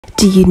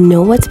Do you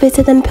know what's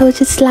better than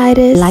pilchard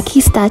sliders? Lucky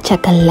Star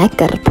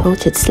Chakalekker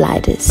Pilchard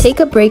sliders. Take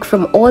a break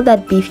from all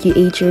that beef you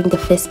ate during the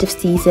festive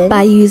season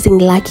by using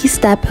Lucky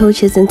Star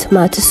pilchards and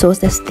tomato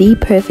sauce as the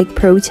perfect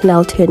protein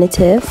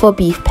alternative for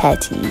beef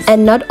patties.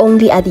 And not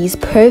only are these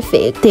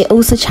perfect, they're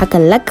also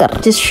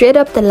chakalekker. Just shred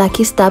up the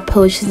Lucky Star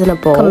pilchards in a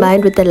bowl,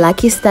 combined with the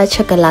Lucky Star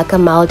Chakalekker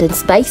mild and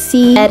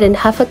spicy. Add in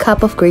half a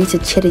cup of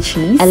grated cheddar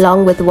cheese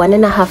along with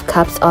 1.5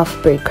 cups of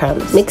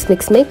breadcrumbs. Mix.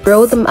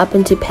 Roll them up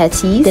into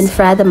patties, then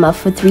fry them up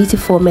for 3 to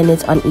 4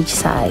 minutes on each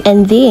side.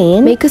 And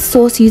then make a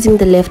sauce using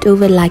the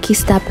leftover Lucky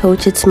Star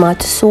pilchard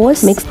tomato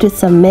sauce mixed with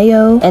some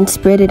mayo and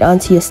spread it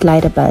onto your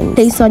slider bun.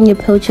 Place on your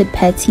pilchard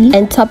patty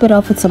and top it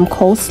off with some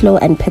coleslaw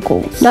and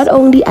pickles. Not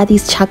only are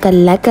these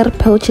Chakalekker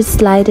pilchard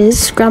sliders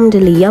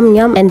scrumdiddly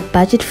yum and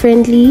budget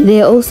friendly,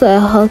 they're also a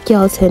healthy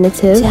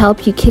alternative to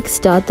help you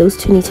kickstart those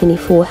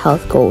 2024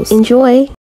 health goals. Enjoy!